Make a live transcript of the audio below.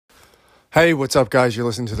Hey, what's up, guys? You're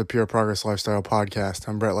listening to the Pure Progress Lifestyle Podcast.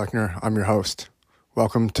 I'm Brett Lechner. I'm your host.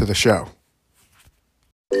 Welcome to the show.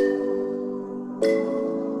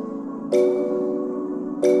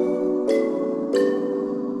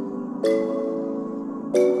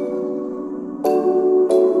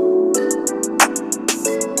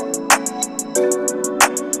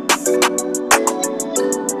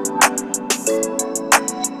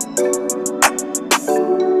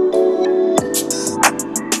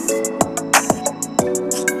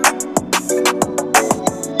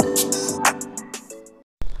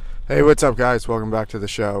 Hey, what's up, guys? Welcome back to the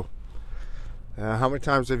show. How many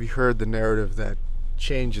times have you heard the narrative that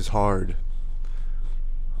change is hard?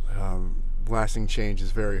 Lasting change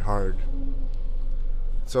is very hard.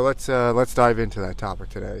 So let's dive into that topic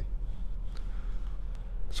today.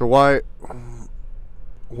 So why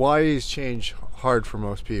is change hard for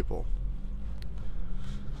most people?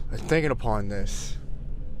 I'm thinking upon this.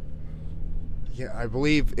 Yeah, I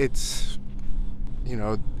believe it's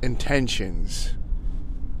intentions.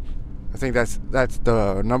 I think that's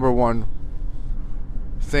the number one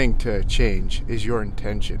thing to change is your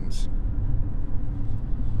intentions.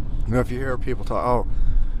 If you hear people talk,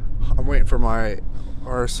 I'm waiting for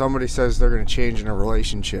or somebody says they're going to change in a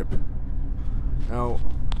relationship.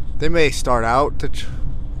 They may start out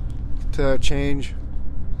to change,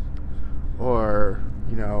 or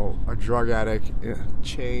a drug addict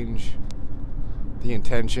change the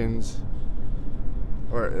intentions,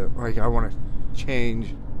 or I want to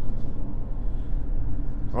change.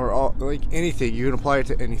 Or anything, you can apply it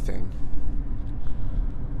to anything.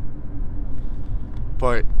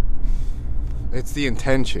 But it's the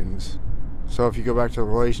intentions. So if you go back to the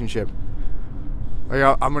relationship,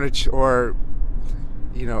 I'm gonna,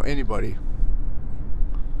 anybody.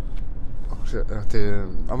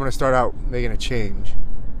 I'm gonna start out making a change.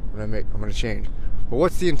 I'm gonna change. But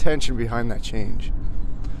what's the intention behind that change?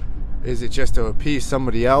 Is it just to appease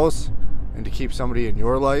somebody else and to keep somebody in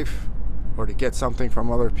your life? Or to get something from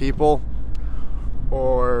other people?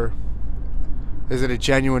 Or is it a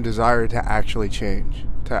genuine desire to actually change?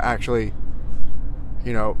 To actually,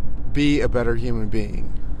 be a better human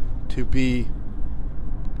being? To be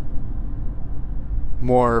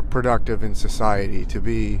more productive in society? To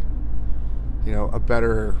be, a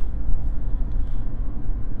better...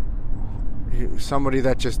 somebody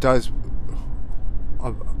that just does...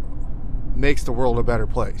 makes the world a better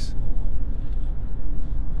place.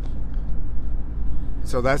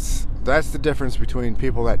 So that's the difference between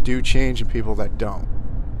people that do change and people that don't.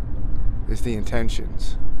 Is the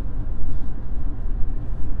intentions.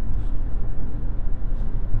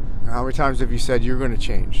 How many times have you said you're going to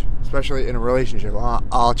change? Especially in a relationship.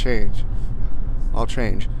 I'll change. I'll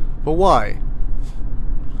change. But why?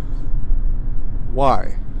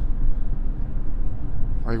 Why?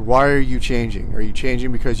 Why are you changing? Are you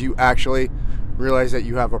changing because you actually realize that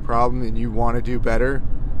you have a problem and you want to do better?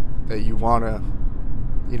 That you want to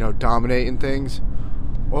dominate in things?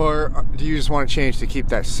 Or do you just want to change to keep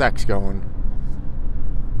that sex going?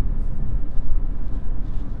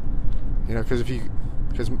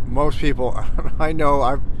 Because most people, I know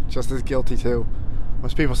I'm just as guilty too.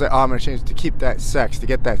 Most people say, I'm going to change to keep that sex, to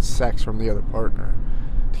get that sex from the other partner,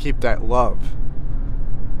 to keep that love,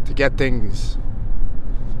 to get things.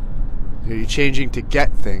 You're changing to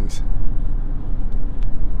get things.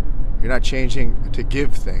 You're not changing to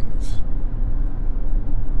give things.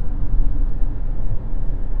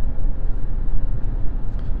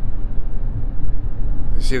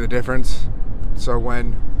 See the difference? So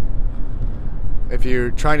if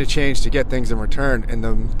you're trying to change to get things in return, and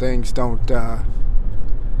the things don't,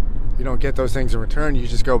 you don't get those things in return, you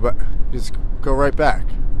just go right back.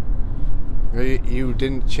 You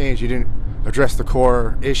didn't change. You didn't address the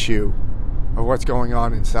core issue of what's going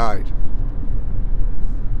on inside.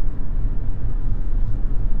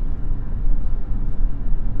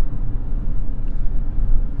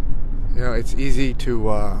 It's easy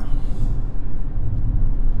to.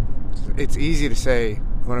 It's easy to say,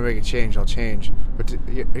 I want to make a change, I'll change. But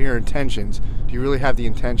your intentions, do you really have the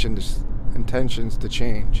intentions to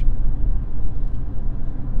change?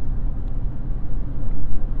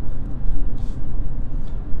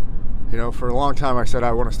 For a long time I said,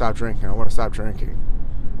 I want to stop drinking. I want to stop drinking.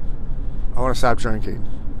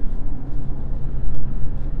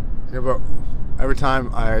 But every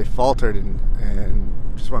time I faltered and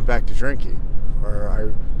just went back to drinking, or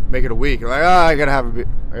I make it a week, I gotta have a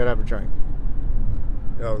drink.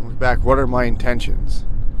 Look back, what are my intentions?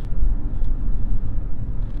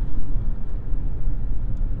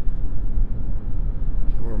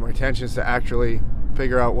 Were my intentions to actually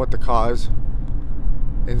figure out what the cause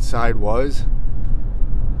inside was?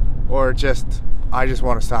 Or or just I just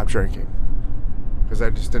want to stop drinking because I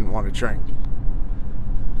just didn't want to drink.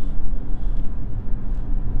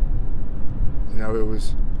 It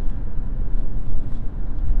was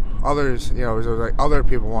others. It was like other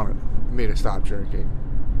people wanted me to stop drinking,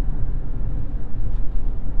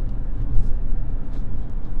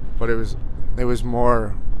 but it was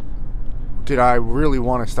more, did I really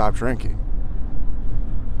want to stop drinking?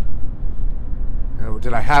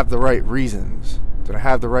 Did I have the right reasons? Did I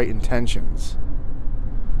have the right intentions?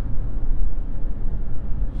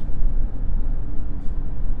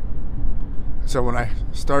 So when I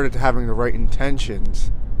started having the right intentions,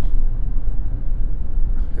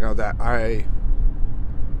 that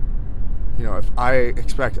if I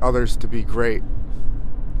expect others to be great,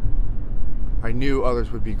 I knew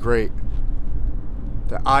others would be great,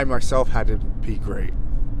 that I myself had to be great.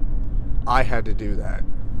 I had to do that.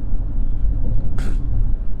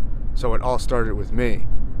 So it all started with me.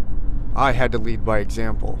 I had to lead by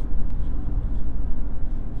example.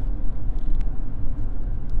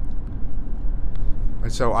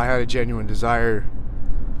 And so I had a genuine desire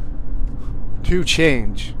to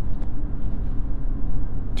change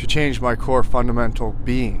my core fundamental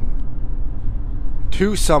being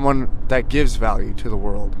to someone that gives value to the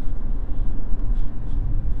world.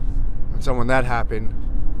 And so when that happened,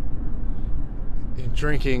 in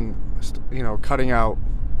drinking, cutting out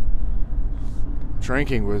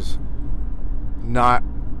drinking was not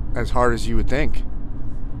as hard as you would think.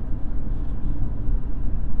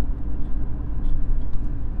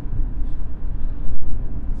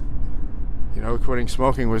 Quitting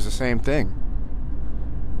smoking was the same thing.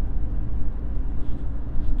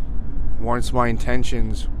 Once my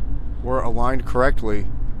intentions were aligned correctly,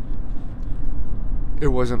 it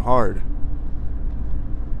wasn't hard.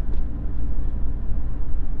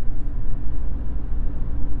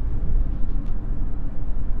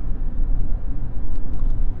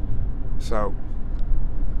 So,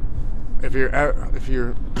 if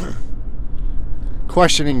you're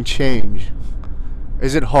questioning change,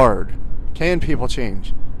 is it hard? Can people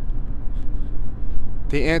change?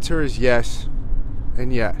 The answer is yes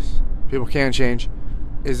and yes. People can change.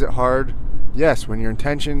 Is it hard? Yes, when your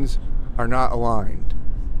intentions are not aligned.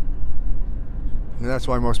 And that's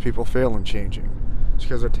why most people fail in changing. It's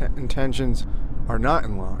because their intentions are not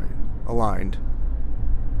aligned.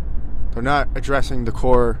 They're not addressing the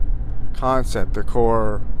core concept, the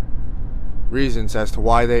core reasons as to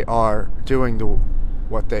why they are doing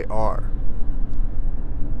what they are.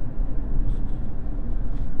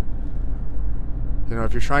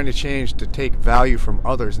 If you're trying to change to take value from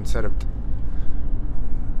others instead of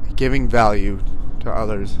giving value to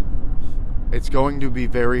others, it's going to be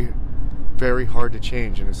very, very hard to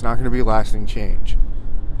change, and it's not going to be lasting change.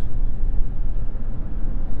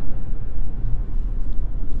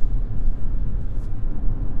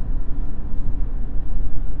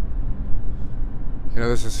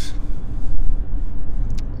 This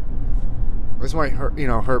might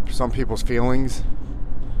hurt some people's feelings.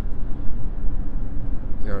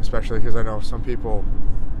 Especially because I know some people,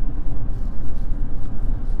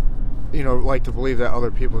 like to believe that other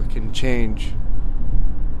people can change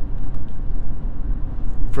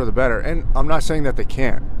for the better. And I'm not saying that they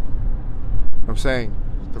can't. I'm saying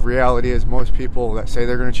the reality is most people that say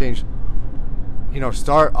they're going to change,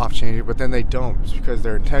 start off changing, but then they don't. It's because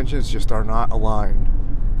their intentions just are not aligned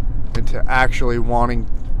into actually wanting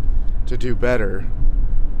to do better.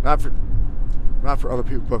 Not for other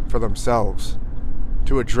people, but for themselves.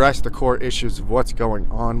 To address the core issues of what's going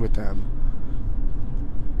on with them,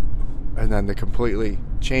 and then to completely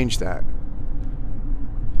change that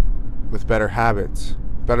with better habits,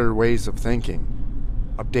 better ways of thinking,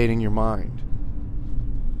 updating your mind.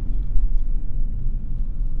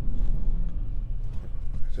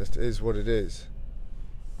 It just is what it is.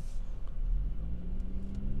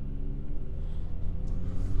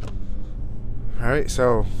 Alright,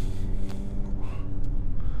 so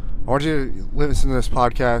I want you to listen to this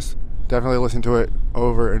podcast. Definitely listen to it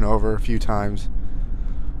over and over a few times.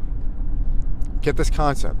 Get this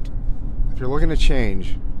concept. If you're looking to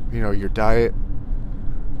change, your diet,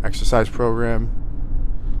 exercise program,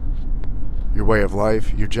 your way of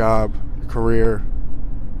life, your job, your career,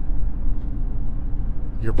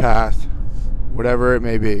 your path, whatever it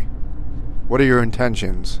may be, what are your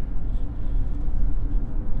intentions?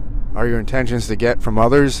 Are your intentions to get from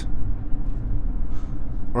others?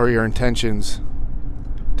 Or your intentions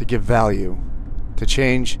to give value, to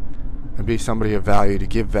change and be somebody of value, to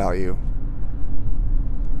give value?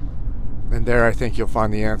 And there I think you'll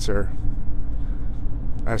find the answer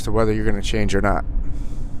as to whether you're going to change or not.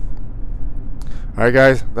 Alright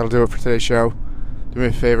guys, that'll do it for today's show. Do me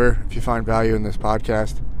a favor, if you find value in this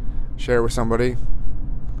podcast, share it with somebody.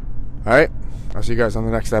 All right, I'll see you guys on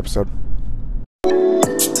the next episode.